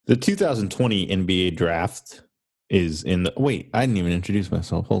The 2020 NBA draft is in the. Wait, I didn't even introduce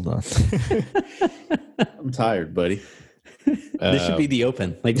myself. Hold on. I'm tired, buddy. This should be the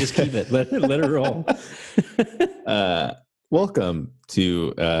open. Like, just keep it. Let it roll. Welcome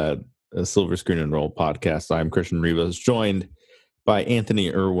to a Silver Screen and Roll podcast. I'm Christian Rivas, joined by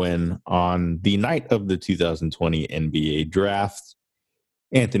Anthony Irwin on the night of the 2020 NBA draft.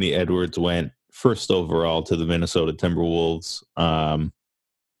 Anthony Edwards went first overall to the Minnesota Timberwolves.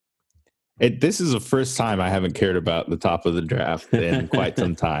 This is the first time I haven't cared about the top of the draft in quite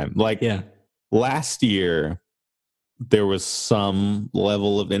some time. Last year, there was some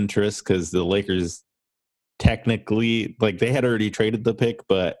level of interest because the Lakers technically, they had already traded the pick,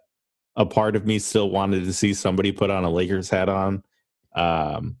 but a part of me still wanted to see somebody put on a Lakers hat on.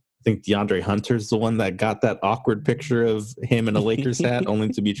 I think DeAndre Hunter's the one that got that awkward picture of him in a Lakers hat, only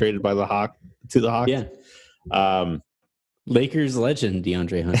to be traded by the Hawks. Yeah. Lakers legend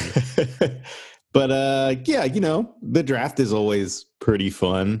DeAndre Hunter. But the draft is always pretty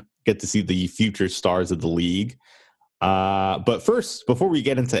fun. Get to see the future stars of the league. But first, before we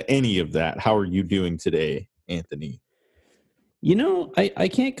get into any of that, how are you doing today, Anthony? I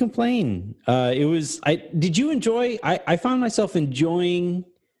can't complain. Did you enjoy? I found myself enjoying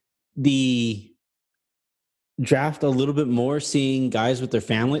the draft a little bit more, seeing guys with their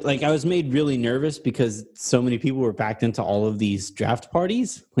family. Like, I was made really nervous because so many people were packed into all of these draft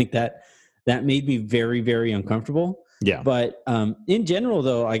parties. Like that made me very, very uncomfortable. Yeah. But in general,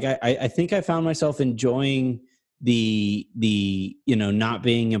 though, I think I found myself enjoying the not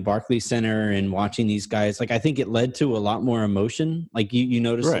being in Barclays Center and watching these guys. Like, I think it led to a lot more emotion. Like you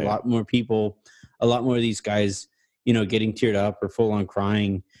notice right. A lot more people, a lot more of these guys, getting teared up or full on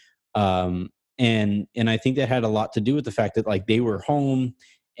crying. And I think that had a lot to do with the fact that, like, they were home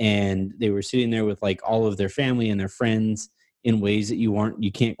and they were sitting there with, like, all of their family and their friends in ways that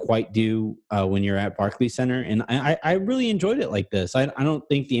you can't quite do when you're at Barclays Center. And I really enjoyed it like this. I don't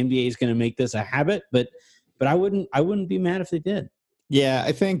think the NBA is going to make this a habit, but I wouldn't be mad if they did. Yeah,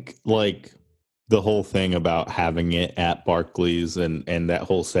 I think the whole thing about having it at Barclays and that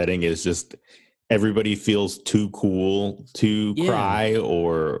whole setting is just everybody feels too cool to cry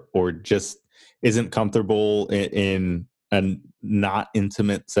or just isn't comfortable in a not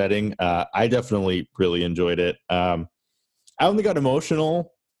intimate setting. I definitely really enjoyed it. I only got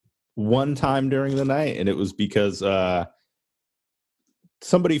emotional one time during the night, and it was because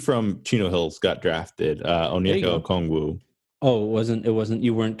somebody from Chino Hills got drafted, Onyeka Okongwu. Oh, it wasn't,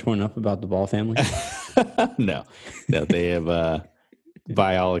 you weren't torn up about the Ball family? No, they have,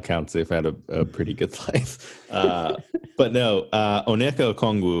 by all accounts, they've had a pretty good life. But no, Onyeka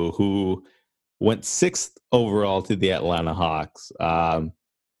Okongwu, who went 6th overall to the Atlanta Hawks.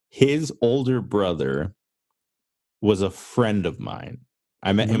 His older brother was a friend of mine.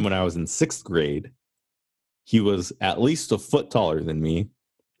 I met him when I was in 6th grade. He was at least a foot taller than me,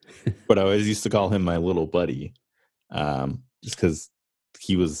 but I always used to call him my little buddy, just because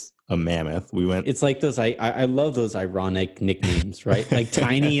he was a mammoth. It's like those. I love those ironic nicknames, right? Like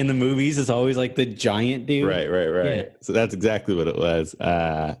Tiny in the movies is always like the giant dude. Right. Yeah. So that's exactly what it was.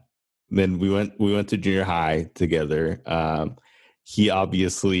 Then we went to junior high together. He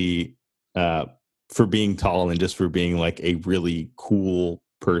obviously, for being tall and just for being like a really cool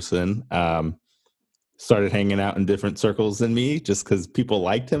person, started hanging out in different circles than me just because people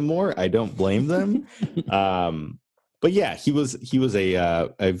liked him more. I don't blame them. But yeah, he was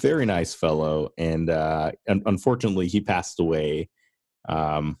a very nice fellow, and unfortunately he passed away.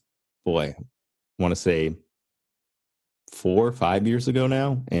 I want to say 4 or 5 years ago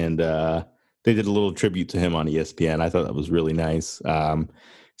now, and they did a little tribute to him on ESPN. I thought that was really nice.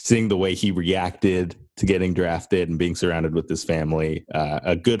 Seeing the way he reacted to getting drafted and being surrounded with his family,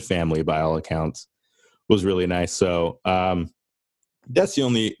 a good family by all accounts, was really nice. So that's the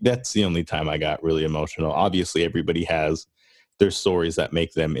only time I got really emotional. Obviously, everybody has their stories that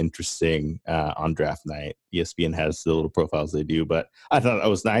make them interesting on draft night. ESPN has the little profiles they do, but I thought that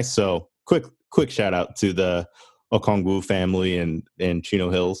was nice. So quick shout out to the Okongwu family and Chino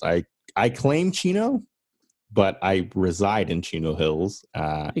Hills. I claim Chino, but I reside in Chino Hills,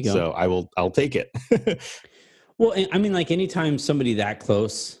 so I'll take it. Well, I mean, like, anytime somebody that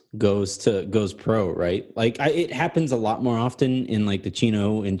close goes pro, right? Like, it happens a lot more often in like the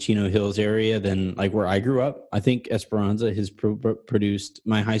Chino and Chino Hills area than like where I grew up. I think Esperanza has produced,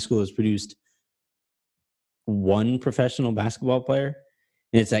 my high school has produced one professional basketball player,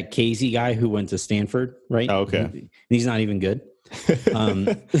 and it's that Casey guy who went to Stanford, right? Oh, okay. He's not even good.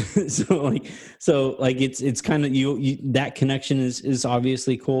 So it's kind of you that connection is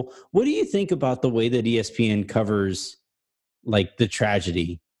obviously cool. What do you think about the way that ESPN covers like the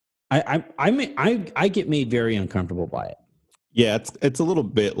tragedy I get made very uncomfortable by it. Yeah, it's a little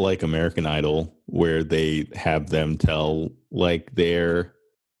bit like American Idol, where they have them tell like their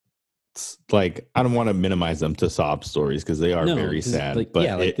like I don't want to minimize them to sob stories because they are No, very because sad, like but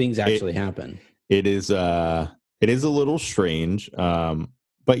yeah, like things actually happen. it it is a little strange.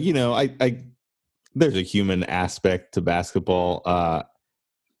 But you know, I there's a human aspect to basketball.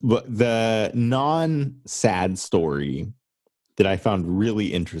 But the non sad story that I found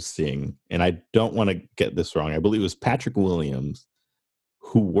really interesting, and I don't want to get this wrong. I believe it was Patrick Williams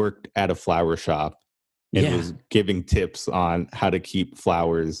who worked at a flower shop and Yeah, was giving tips on how to keep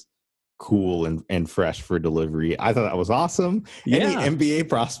flowers cool and fresh for delivery. I thought that was awesome. Any yeah. NBA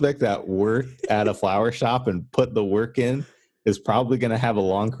prospect that worked at a flower shop and put the work in is probably going to have a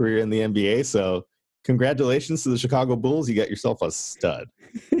long career in the NBA. So, congratulations to the Chicago Bulls. You got yourself a stud.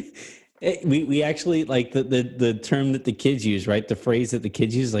 We actually like the term that the kids use, right? The phrase that the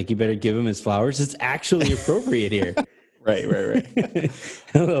kids use, like you better give him his flowers. It's actually appropriate here. Right.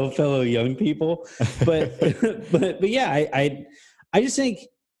 Hello, fellow young people. But but yeah, I just think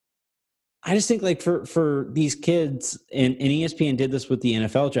like for these kids, and ESPN did this with the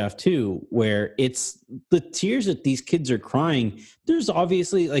NFL draft too, where it's the tears that these kids are crying. There's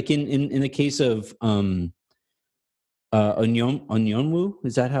obviously like in the case of Onyonwu,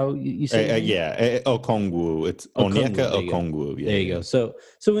 is that how you say his name? Yeah, Okongwu. It's Onyeka Okungwu, there you go. Okongwu. There you Yeah. go. So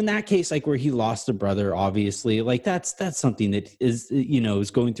in that case, like where he lost a brother, obviously, like that's something that is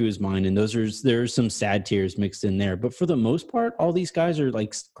is going through his mind, and there's some sad tears mixed in there. But for the most part, all these guys are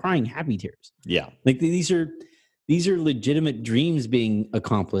like crying happy tears. Yeah. Like these are legitimate dreams being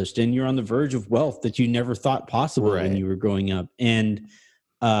accomplished, and you're on the verge of wealth that you never thought possible when Right. you were growing up. And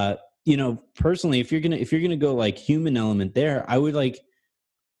personally, if you're gonna go like human element there, I would like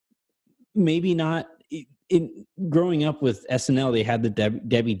maybe not in growing up with SNL, they had the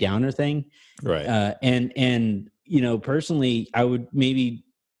Debbie Downer thing. Right. And personally, I would maybe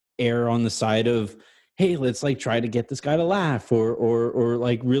err on the side of, hey, let's like try to get this guy to laugh or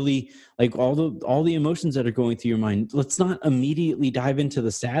like really like all the emotions that are going through your mind. Let's not immediately dive into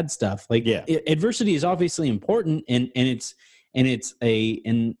the sad stuff. Like Yeah. Adversity is obviously important and it's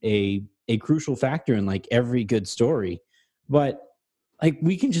a crucial factor in like every good story. But like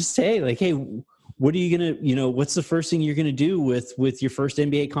we can just say like, hey, what are you gonna, what's the first thing you're gonna do with your first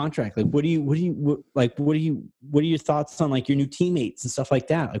NBA contract? Like, what are your thoughts on like your new teammates and stuff like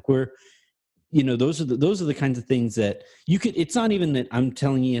that? Like, those are the kinds of things that you could. It's not even that I'm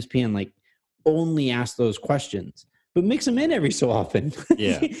telling ESPN like only ask those questions, but mix them in every so often.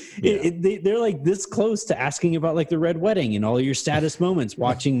 Yeah. They're like this close to asking about like the red wedding and all your status moments,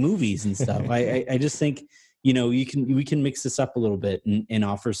 watching movies and stuff. I just think we can mix this up a little bit and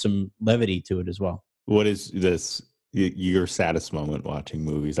offer some levity to it as well. What is this your saddest moment watching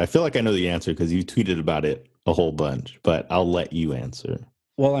movies? I feel like I know the answer because you tweeted about it a whole bunch, but I'll let you answer.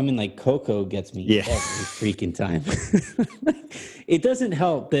 Well, I mean, like Coco gets me every freaking time. It doesn't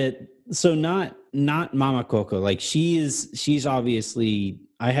help that. So not Mama Coco. Like she's obviously.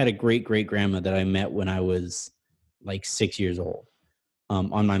 I had a great grandma that I met when I was like 6 years old.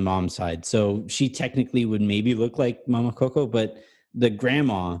 On my mom's side. So she technically would maybe look like Mama Coco, but the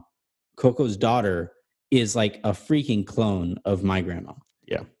grandma, Coco's daughter, is like a freaking clone of my grandma.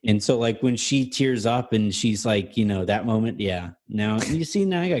 Yeah. And so like when she tears up and she's like, that moment, yeah. Now you see,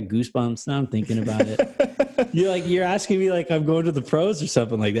 now I got goosebumps. Now I'm thinking about it. You're asking me like I'm going to the pros or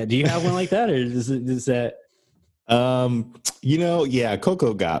something like that. Do you have one like that, or is that? Yeah,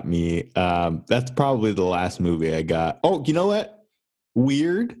 Coco got me. That's probably the last movie I got. Oh, you know what?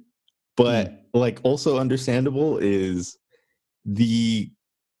 Weird, but like also understandable is the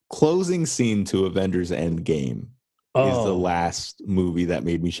closing scene to Avengers Endgame is the last movie that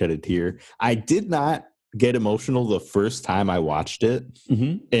made me shed a tear. I did not get emotional the first time I watched it.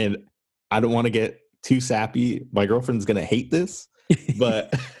 Mm-hmm. And I don't want to get too sappy. My girlfriend's going to hate this,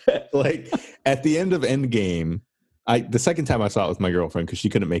 but like at the end of Endgame, the second time I saw it with my girlfriend, because she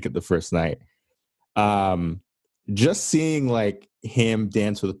couldn't make it the first night, just seeing like him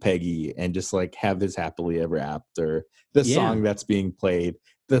dance with Peggy and just like have his happily ever after, the song that's being played,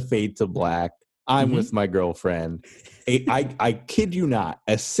 the fade to black, I'm with my girlfriend. I kid you not,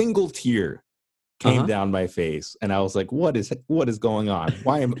 a single tear came down my face, and I was like, "What is going on?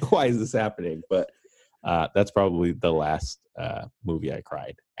 Why is this happening?" But that's probably the last movie I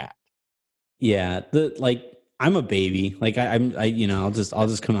cried at. Yeah, I'm a baby. Like I'll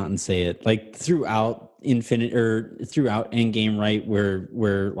just come out and say it. Like throughout throughout Endgame, right,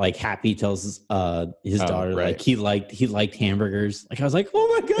 where like Happy tells his daughter right. like he liked hamburgers. Like I was like, oh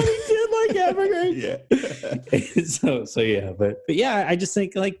my god, he did like evergreen. Yeah. So yeah, but yeah, I just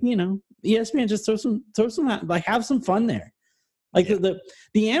think like, yes, man, just throw some like have some fun there. Like Yeah.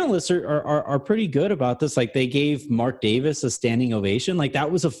 the analysts are pretty good about this. Like they gave Mark Davis a standing ovation. Like that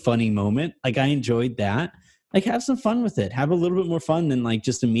was a funny moment. Like I enjoyed that. Like have some fun with it. Have a little bit more fun than like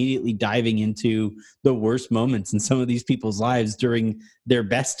just immediately diving into the worst moments in some of these people's lives during their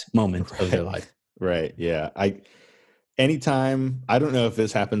best moment of their life. Right. Yeah. Anytime, I don't know if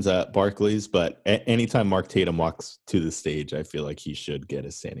this happens at Barclays, but anytime Mark Tatum walks to the stage, I feel like he should get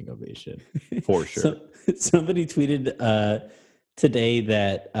a standing ovation for sure. So somebody tweeted today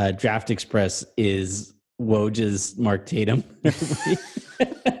that Draft Express is Woj's Mark Tatum.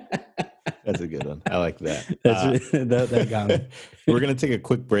 That's a good one. I like that. That got me. We're going to take a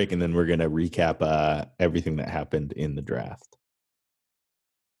quick break and then we're going to recap everything that happened in the draft.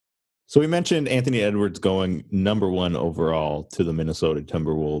 So we mentioned Anthony Edwards going number 1 overall to the Minnesota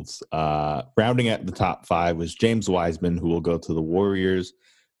Timberwolves. Rounding at the top 5 was James Wiseman, who will go to the Warriors.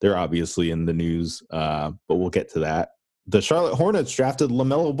 They're obviously in the news, but we'll get to that. The Charlotte Hornets drafted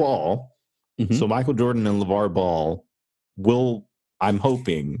LaMelo Ball. Mm-hmm. So Michael Jordan and LeVar Ball will, I'm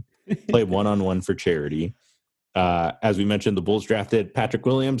hoping, play one-on-one for charity. As we mentioned, the Bulls drafted Patrick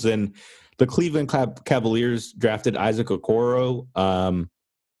Williams, and the Cleveland Cavaliers drafted Isaac Okoro.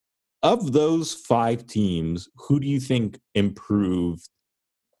 Of those 5 teams, who do you think improved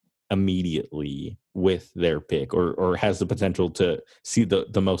immediately with their pick, or has the potential to see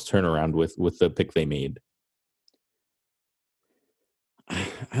the most turnaround with the pick they made? I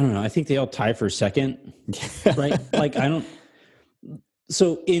don't know. I think they all tie for second, right? Like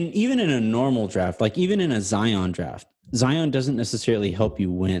So even in a normal draft, like even in a Zion draft, Zion doesn't necessarily help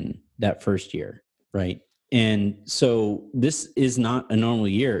you win that first year, right? And so this is not a normal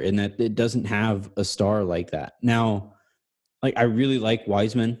year in that it doesn't have a star like that. Now, like I really like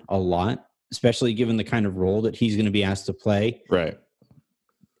Wiseman a lot, especially given the kind of role that he's going to be asked to play. Right.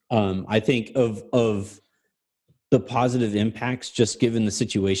 I think of the positive impacts, just given the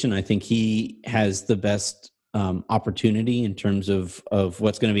situation, I think he has the best opportunity in terms of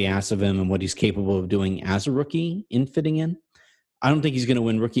what's going to be asked of him and what he's capable of doing as a rookie in fitting in. I don't think he's going to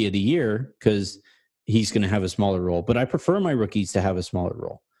win Rookie of the Year because he's going to have a smaller role, but I prefer my rookies to have a smaller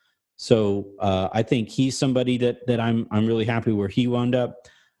role. So I think he's somebody that I'm really happy where he wound up.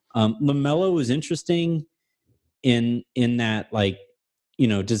 LaMelo is interesting in that, like,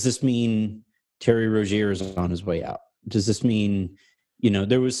 does this mean Terry Rozier is on his way out? Does this mean,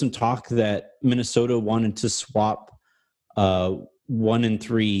 there was some talk that Minnesota wanted to swap 1 and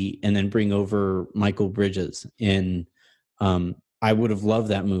 3 and then bring over Michael Bridges. And I would have loved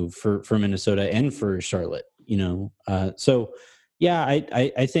that move for Minnesota and for Charlotte, so yeah,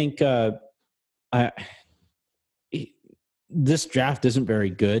 I think this draft isn't very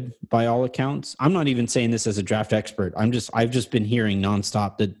good by all accounts. I'm not even saying this as a draft expert. I've just been hearing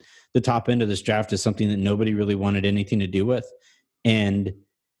nonstop that the top end of this draft is something that nobody really wanted anything to do with. And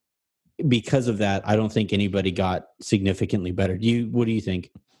because of that, I don't think anybody got significantly better. What do you think?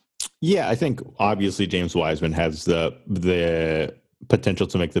 Yeah, I think obviously James Wiseman has the potential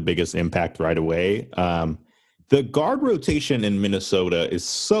to make the biggest impact right away. The guard rotation in Minnesota is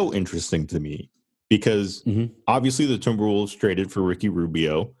so interesting to me because obviously the Timberwolves traded for Ricky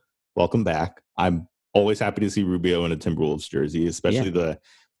Rubio. Welcome back. I'm always happy to see Rubio in a Timberwolves jersey, especially the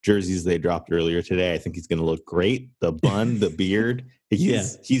jerseys they dropped earlier today. I think he's going to look great. The bun, the beard.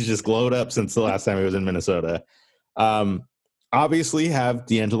 He's just glowed up since the last time he was in Minnesota. Obviously have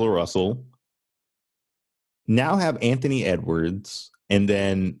D'Angelo Russell. Now have Anthony Edwards. And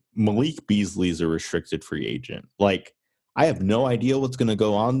then Malik Beasley is a restricted free agent. Like, I have no idea what's going to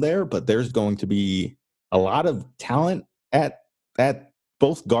go on there, but there's going to be a lot of talent at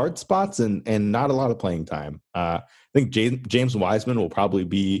both guard spots and not a lot of playing time. I think James Wiseman will probably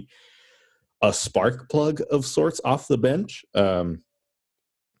be a spark plug of sorts off the bench,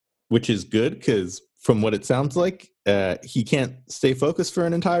 which is good because from what it sounds like, he can't stay focused for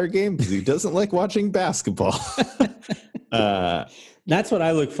an entire game because he doesn't like watching basketball. That's what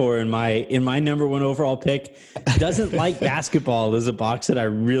I look for in my number 1 overall pick. Doesn't like basketball is a box that I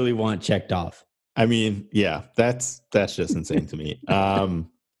really want checked off. I mean, yeah, that's just insane to me.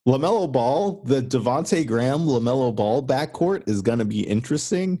 LaMelo Ball, the Devontae Graham LaMelo Ball backcourt is going to be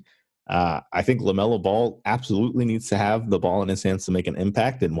interesting. I think LaMelo Ball absolutely needs to have the ball in his hands to make an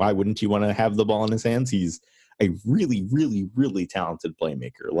impact. And why wouldn't you want to have the ball in his hands? He's a really, really, really talented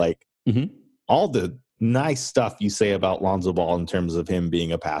playmaker. Like all the nice stuff you say about Lonzo Ball in terms of him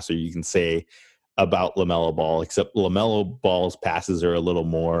being a passer, you can say about LaMelo Ball, except LaMelo Ball's passes are a little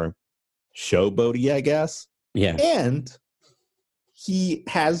more showboaty, I guess. Yeah. And he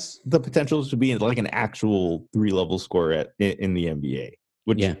has the potential to be like an actual 3-level scorer in the NBA,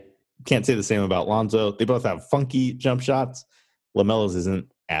 which Yeah. can't say the same about Lonzo. They both have funky jump shots. LaMelo's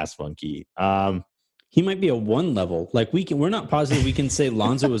isn't as funky. He might be a 1 level. Like we're not positive we can say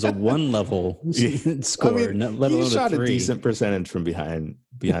Lonzo is a 1 level Yeah. scorer, let he alone shot a a 3. decent percentage from behind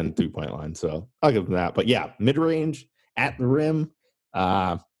the 3-point line, so I'll give him that. But yeah, mid range at the rim.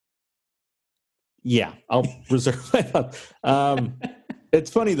 Yeah, I'll reserve my thoughts. It's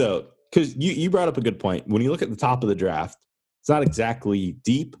funny though, because you brought up a good point. When you look at the top of the draft, it's not exactly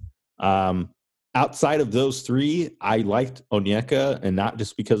deep. Outside of those three, I liked Onyeka, and not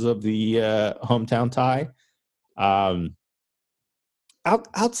just because of the hometown tie.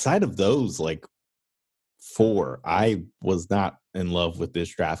 Outside of those, like four, I was not in love with this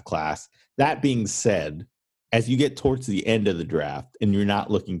draft class. That being said, as you get towards the end of the draft and you're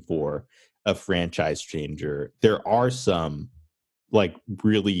not looking for a franchise changer, there are some like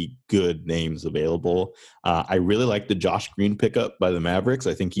really good names available. I really like the Josh Green pickup by the Mavericks.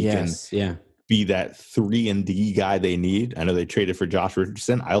 I think he can Yes, yeah. be that 3-and-D guy they need. I know they traded for Josh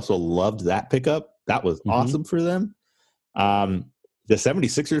Richardson. I also loved that pickup. That was awesome for them. The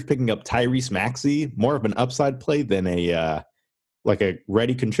 76ers picking up Tyrese Maxey, more of an upside play than a like a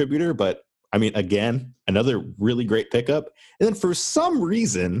ready contributor. But I mean, again, another really great pickup. And then for some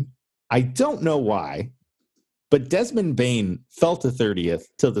reason, I don't know why, but Desmond Bane fell to 30th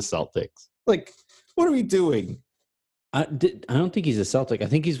to the Celtics. Like, what are we doing? I don't think he's a Celtic. I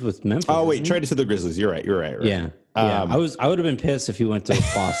think he's with Memphis. Oh, wait, traded to the Grizzlies. You're right. Yeah. Yeah. I would have been pissed if he went to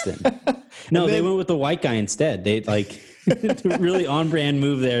Boston. No, they went with the white guy instead. They like really on brand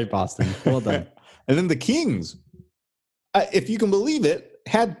move there at Boston. Well done. And then the Kings, if you can believe it,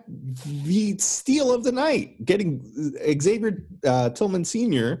 had the steal of the night, getting Xavier Tillman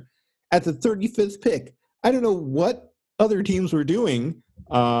Sr. at the 35th pick. I don't know what other teams were doing,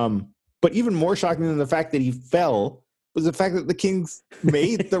 but even more shocking than the fact that he fell was the fact that the Kings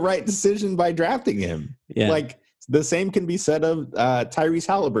made the right decision by drafting him. Yeah. Like, the same can be said of Tyrese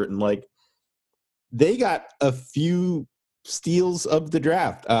Halliburton. Like, they got a few steals of the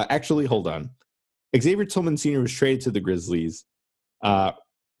draft. Actually, hold on. Xavier Tillman Sr. was traded to the Grizzlies.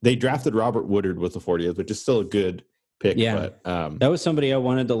 They drafted Robert Woodard with the 40th, which is still a good pick. Yeah. But, that was somebody I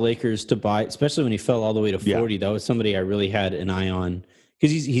wanted the Lakers to buy, especially when he fell all the way to 40. Yeah. That was somebody I really had an eye on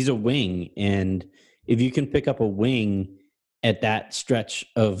because he's a wing. And if you can pick up a wing at that stretch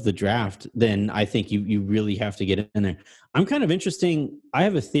of the draft, then I think you really have to get in there. I'm kind of interesting. I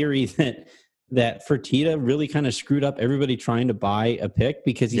have a theory that Fertitta really kind of screwed up everybody trying to buy a pick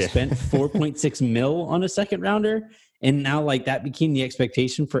because he spent 4.6 mil on a second rounder. And now like that became the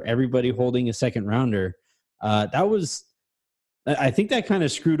expectation for everybody holding a second rounder. I think that kind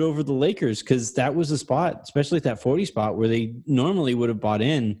of screwed over the Lakers because that was a spot, especially at that 40 spot where they normally would have bought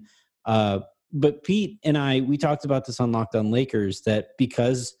in. But Pete and we talked about this on Locked On Lakers, that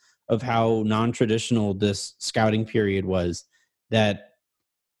because of how non-traditional this scouting period was, that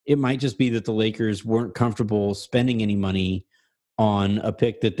it might just be that the Lakers weren't comfortable spending any money on a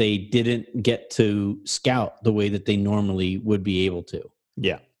pick that they didn't get to scout the way that they normally would be able to.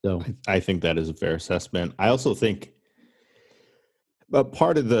 Yeah. So I think that is a fair assessment. I also think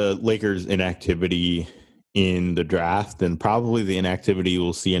part of the Lakers' inactivity in the draft, and probably the inactivity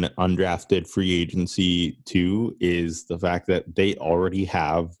we'll see in undrafted free agency too, is the fact that they already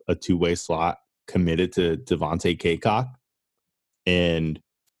have a two-way slot committed to Devontae Caycock. And,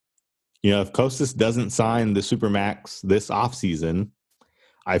 if Kostas doesn't sign the Supermax this offseason,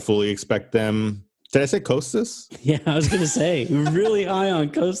 I fully expect them. Did I say Kostas? Yeah, I was going to say really high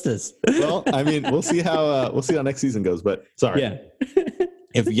on Kostas. Well, I mean, we'll see how next season goes. But sorry,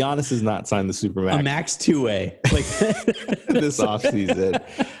 if Giannis is not signed the Supermax, a max two-way like this offseason,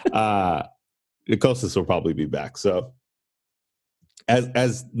 Kostas will probably be back. So,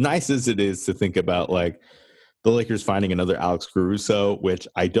 as nice as it is to think about, like, the Lakers finding another Alex Caruso, which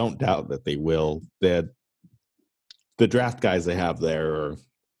I don't doubt that they will. The draft guys they have there are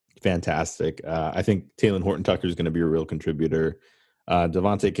fantastic. I think Talen Horton-Tucker is going to be a real contributor.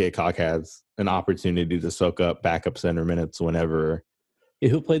 Devontae Caycock has an opportunity to soak up backup center minutes whenever.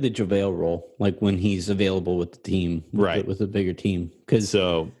 He'll play the JaVale role, like when he's available with the team, with a bigger team.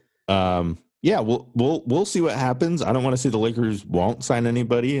 We'll see what happens. I don't want to say the Lakers won't sign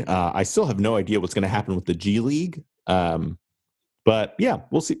anybody. I still have no idea what's going to happen with the G League. But yeah,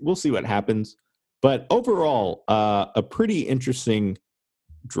 we'll see what happens. But overall, a pretty interesting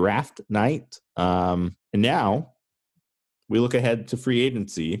draft night. And now we look ahead to free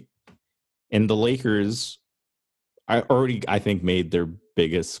agency, and the Lakers I think made their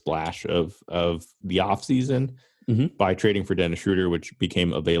biggest splash of the offseason. Mhm. by trading for Dennis Schroeder, which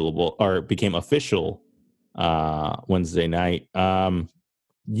became official Wednesday night.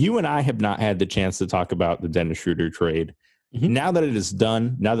 You and I have not had the chance to talk about the Dennis Schroeder trade. Mhm. Now that it is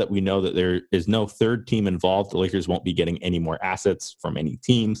done, now that we know that there is no third team involved, the Lakers won't be getting any more assets from any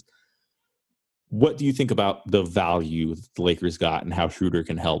teams. What do you think about the value that the Lakers got and how Schroeder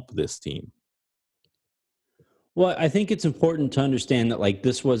can help this team? Well, I think it's important to understand that like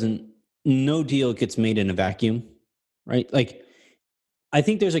this wasn't no deal gets made in a vacuum, right? Like I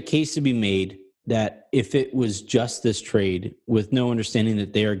think there's a case to be made that if it was just this trade with no understanding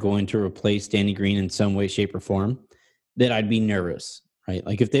that they are going to replace Danny Green in some way, shape, or form, that I'd be nervous, right?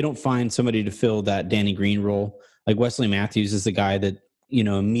 Like if they don't find somebody to fill that Danny Green role, like Wesley Matthews is the guy that,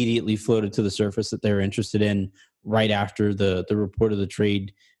 immediately floated to the surface that they're interested in right after the report of the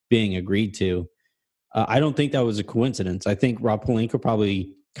trade being agreed to. I don't think that was a coincidence. I think Rob Pelinka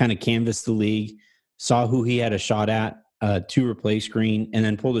probably kind of canvassed the league, saw who he had a shot at to replace Green, and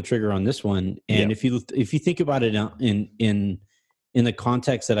then pulled the trigger on this one. Yeah. And if you think about it in the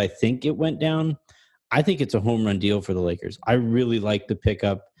context that I think it went down, I think it's a home run deal for the Lakers. I really like the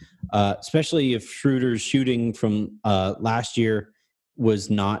pickup, especially if Schroeder's shooting from last year was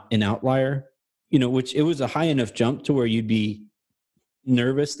not an outlier. Which it was a high enough jump to where you'd be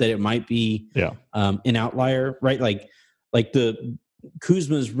nervous that it might be Yeah. an outlier, right? Like the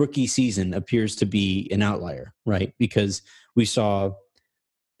Kuzma's rookie season appears to be an outlier, right? Because we saw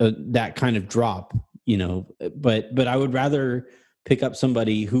that kind of drop, But I would rather pick up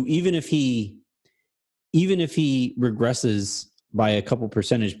somebody who even if he regresses by a couple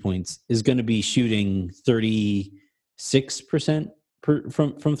percentage points, is going to be shooting 36% from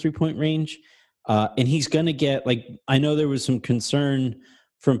 3-point range. And he's going to get like, I know there was some concern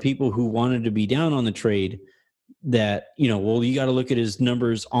from people who wanted to be down on the trade that, well, you got to look at his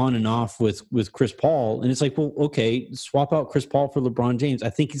numbers on and off with Chris Paul. And it's like, well, okay, swap out Chris Paul for LeBron James. I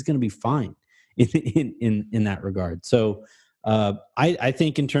think he's going to be fine in that regard. So I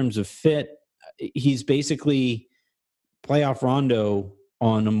think in terms of fit, he's basically playoff Rondo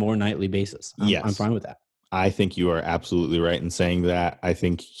on a more nightly basis. I'm Yes. fine with that. I think you are absolutely right in saying that. I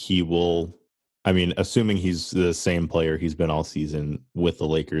think he will. I mean, assuming he's the same player he's been all season with the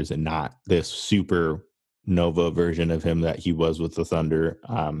Lakers and not this super Nova version of him that he was with the Thunder.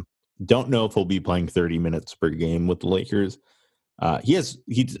 Don't know if he'll be playing 30 minutes per game with the Lakers.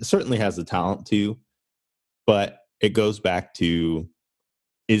 He certainly has the talent to, but it goes back to,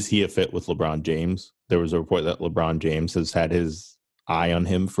 is he a fit with LeBron James? There was a report that LeBron James has had his eye on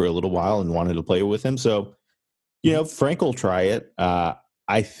him for a little while and wanted to play with him. So, Frank will try it.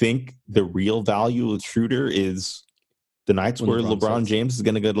 I think the real value of Schroeder is the nights where LeBron James is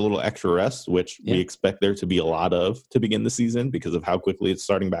going to get a little extra rest, which we expect there to be a lot of to begin the season because of how quickly it's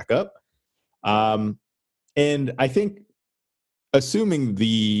starting back up. And I think, assuming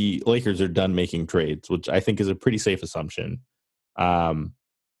the Lakers are done making trades, which I think is a pretty safe assumption, I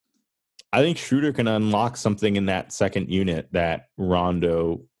think Schroeder can unlock something in that second unit that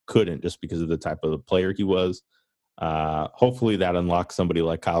Rondo couldn't, just because of the type of player he was. Hopefully that unlocks somebody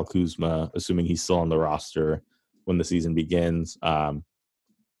like Kyle Kuzma, assuming he's still on the roster when the season begins.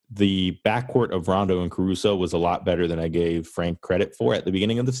 The backcourt of Rondo and Caruso was a lot better than I gave Frank credit for at the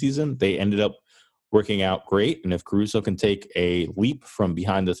beginning of the season. They ended up working out great. And if Caruso can take a leap from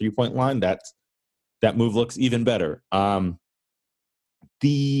behind the 3-point line, that move looks even better.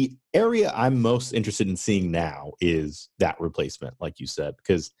 The area I'm most interested in seeing now is that replacement, like you said,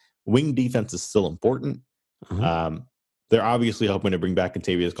 because wing defense is still important. They're obviously hoping to bring back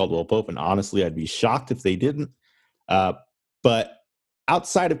Kentavious Caldwell-Pope, and honestly, I'd be shocked if they didn't. But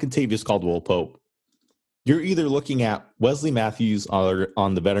outside of Kentavious Caldwell-Pope, you're either looking at Wesley Matthews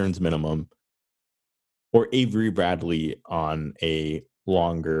on the veterans minimum or Avery Bradley on a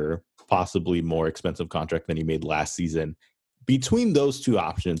longer, possibly more expensive contract than he made last season. Between those two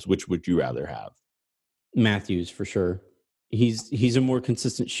options, which would you rather have? Matthews, for sure. He's a more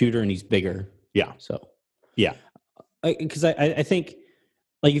consistent shooter and he's bigger. Yeah. So, yeah. Because I think,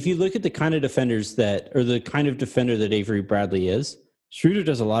 like, if you look at the kind of defenders the kind of defender that Avery Bradley is, Schroeder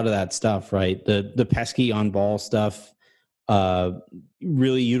does a lot of that stuff, right? The pesky on ball stuff,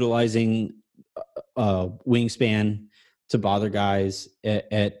 really utilizing wingspan to bother guys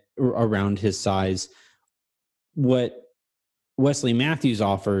at around his size. What Wesley Matthews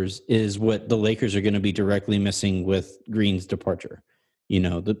offers is what the Lakers are going to be directly missing with Green's departure.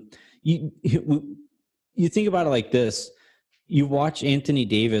 You think about it like this. You watch Anthony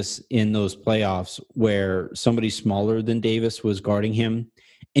Davis in those playoffs where somebody smaller than Davis was guarding him,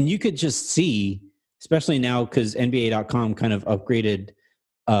 and you could just see, especially now because NBA.com kind of upgraded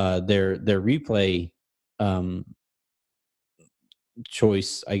their replay um,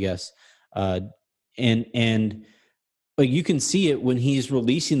 choice, I guess. Uh, and like you can see it when he's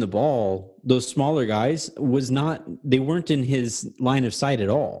releasing the ball. Those smaller guys they weren't in his line of sight at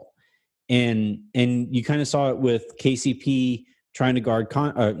all, and you kind of saw it with KCP trying to guard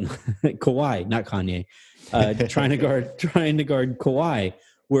Kawhi, not Kanye, trying to guard Kawhi,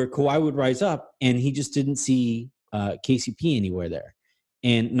 where Kawhi would rise up and he just didn't see KCP anywhere there.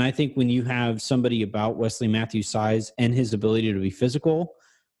 And I think when you have somebody about Wesley Matthews' size and his ability to be physical,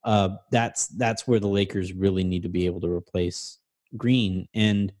 that's where the Lakers really need to be able to replace Green.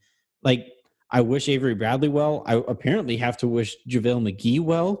 And like, I wish Avery Bradley well. I apparently have to wish JaVale McGee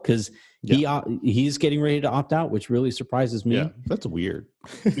well because he's getting ready to opt out, which really surprises me. Yeah, that's weird.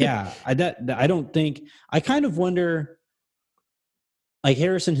 Yeah, I don't think. I kind of wonder. Like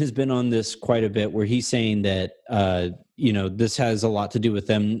Harrison has been on this quite a bit, where he's saying that this has a lot to do with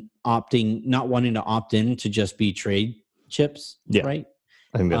them not wanting to opt in to just be trade chips. Yeah, right.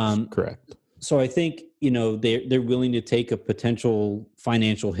 I think that's correct. So I think they're willing to take a potential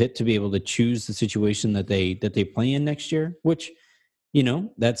financial hit to be able to choose the situation that they play in next year, which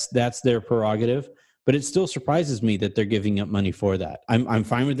that's their prerogative. But it still surprises me that they're giving up money for that. I'm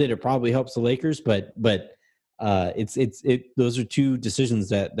fine with it. It probably helps the Lakers, but those are two decisions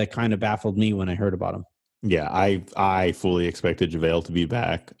that kind of baffled me when I heard about them. Yeah, I fully expected JaVale to be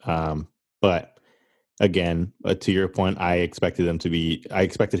back, but again, to your point, I expected him to be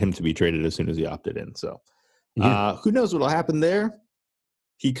traded as soon as he opted in. So, who knows what'll happen there?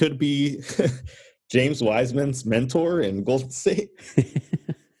 He could be James Wiseman's mentor in Golden State.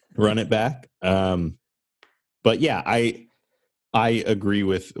 Run it back. But yeah, I agree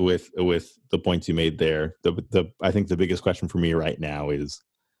with the points you made there. I think the biggest question for me right now is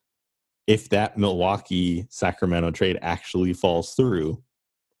if that Milwaukee Sacramento trade actually falls through,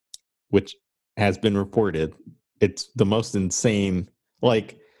 which has been reported. It's the most insane.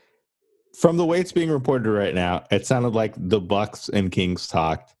 Like, from the way it's being reported right now, it sounded like the Bucks and Kings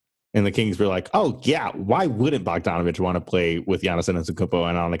talked, and the Kings were like, "Oh yeah, why wouldn't Bogdanovich want to play with Giannis Antetokounmpo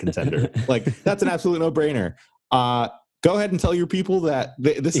and on a contender? Like, that's an absolute no-brainer." Go ahead and tell your people that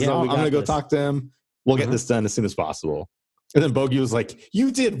this is all. I'm going to go talk to them. We'll get this done as soon as possible. And then Bogey was like,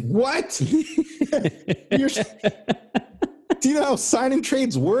 "You did what? Do you know how signing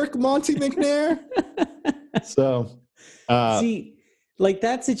trades work, Monty McNair?" So, see, like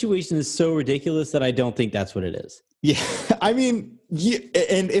that situation is so ridiculous that I don't think that's what it is. Yeah, I mean,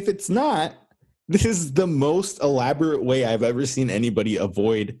 and if it's not, this is the most elaborate way I've ever seen anybody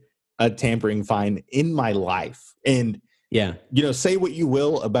avoid a tampering fine in my life. And yeah, say what you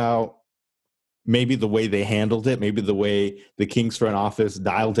will about maybe the way they handled it, maybe the way the Kings front office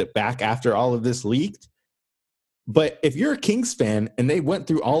dialed it back after all of this leaked. But if you're a Kings fan and they went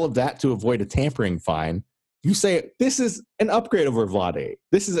through all of that to avoid a tampering fine, you say, this is an upgrade over Vlade.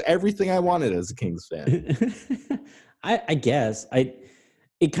 This is everything I wanted as a Kings fan. I guess.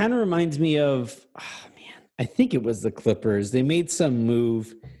 It kind of reminds me of, I think it was the Clippers. They made some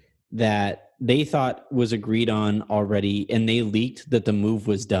move that they thought was agreed on already, and they leaked that the move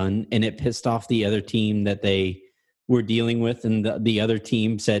was done, and it pissed off the other team that they were dealing with, and the other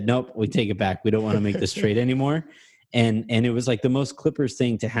team said, "Nope, we take it back. We don't want to make this trade anymore." And it was like the most Clippers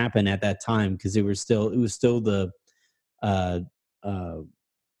thing to happen at that time because it was still the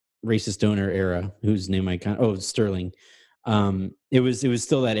racist donor era, whose name Sterling. It was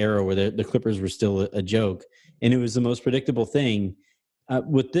still that era where the Clippers were still a joke, and it was the most predictable thing.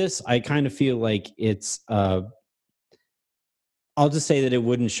 With this, I kind of feel like it's. I'll just say that it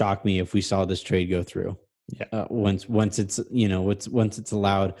wouldn't shock me if we saw this trade go through. Yeah. Once it's once it's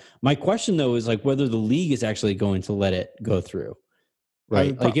allowed. My question though is like whether the league is actually going to let it go through.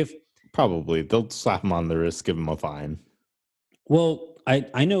 Right? I mean, probably they'll slap him on the wrist, give him a fine. Well,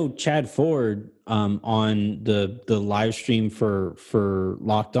 I know Chad Ford on the live stream for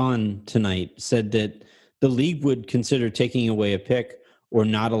Locked On tonight said that the league would consider taking away a pick or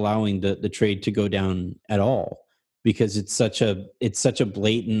not allowing the trade to go down at all because it's such a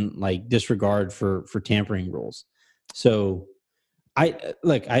blatant like disregard for tampering rules. So I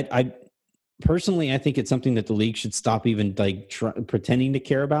personally I think it's something that the league should stop even like pretending to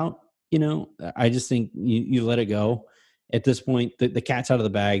care about. I just think you let it go. At this point, the cat's out of the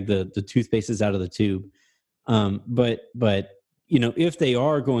bag, the toothpaste is out of the tube. But if they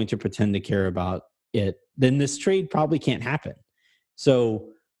are going to pretend to care about it, then this trade probably can't happen. So,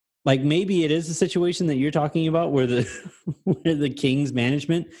 like maybe it is a situation that you're talking about where the Kings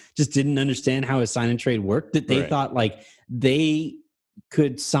management just didn't understand how a sign and trade worked. That they thought like they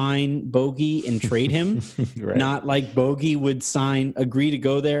could sign Bogey and trade him, Right. not like Bogey would agree to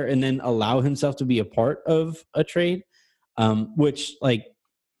go there and then allow himself to be a part of a trade, which like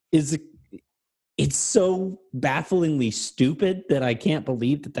is it's so bafflingly stupid that I can't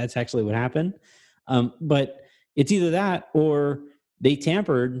believe that that's actually what happened. But it's either that or they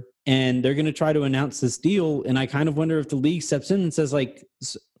tampered and they're going to try to announce this deal. And I kind of wonder if the league steps in and says like,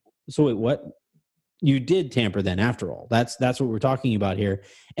 so wait, what? You did tamper then after all. That's what we're talking about here.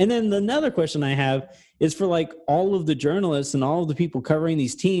 And then another question I have is for like all of the journalists and all of the people covering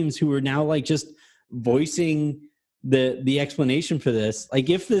these teams who are now like just voicing the explanation for this.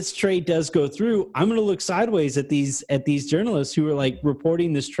 Like if this trade does go through, I'm going to look sideways at these journalists who are like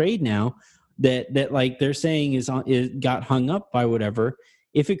reporting this trade now that like they're saying is got hung up by whatever.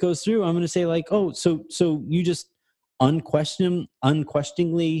 If it goes through, I'm going to say like, "Oh, so you just unquestioningly,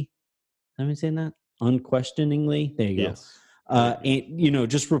 am I saying that? Unquestioningly, there you go. Yes. And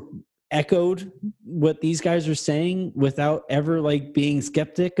just echoed what these guys are saying without ever like being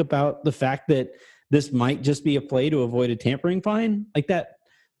skeptic about the fact that this might just be a play to avoid a tampering fine. Like that,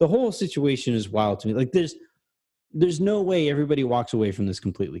 the whole situation is wild to me. Like there's no way everybody walks away from this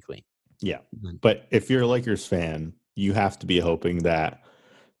completely clean. Yeah. But if you're a Lakers fan, you have to be hoping that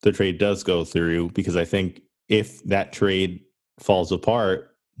the trade does go through, because I think if that trade falls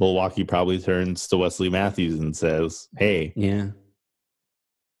apart, Milwaukee probably turns to Wesley Matthews and says, "Hey, Yeah,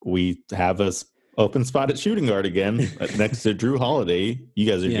 we have a open spot at shooting guard again next to Drew Holiday. You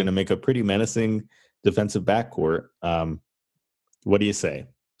guys are going to make a pretty menacing defensive backcourt. What do you say?"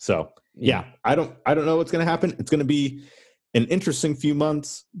 So yeah, I don't know what's going to happen. It's going to be an interesting few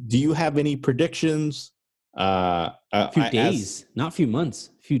months. Do you have any predictions? A few days, not few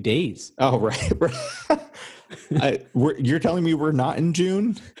months, few days. Oh, right. You're telling me we're not in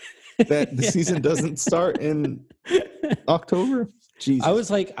June? That the season doesn't start in October? Jesus.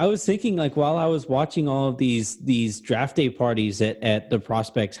 I was thinking like while I was watching all of these draft day parties at the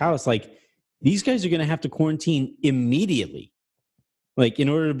prospect's house, like these guys are going to have to quarantine immediately. Like in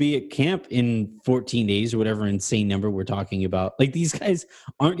order to be at camp in 14 days or whatever insane number we're talking about. Like these guys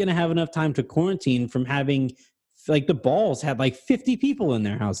aren't going to have enough time to quarantine from having like the Balls had like 50 people in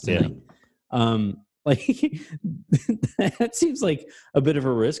their house tonight. Yeah. Like that seems like a bit of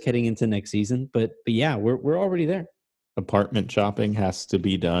a risk heading into next season, but yeah, we're already there. Apartment shopping has to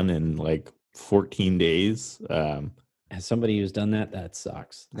be done in like 14 days. As somebody who's done that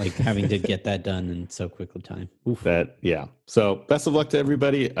sucks. Like having to get that done in so quick of time. Oof. Yeah. So best of luck to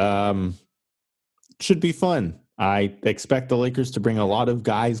everybody. Should be fun. I expect the Lakers to bring a lot of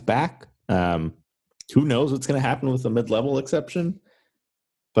guys back. Who knows what's going to happen with the mid-level exception?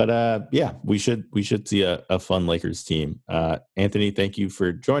 But yeah, we should see a fun Lakers team. Anthony, thank you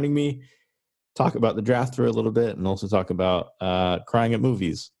for joining me. Talk about the draft for a little bit, and also talk about crying at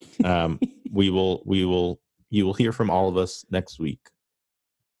movies. You will hear from all of us next week.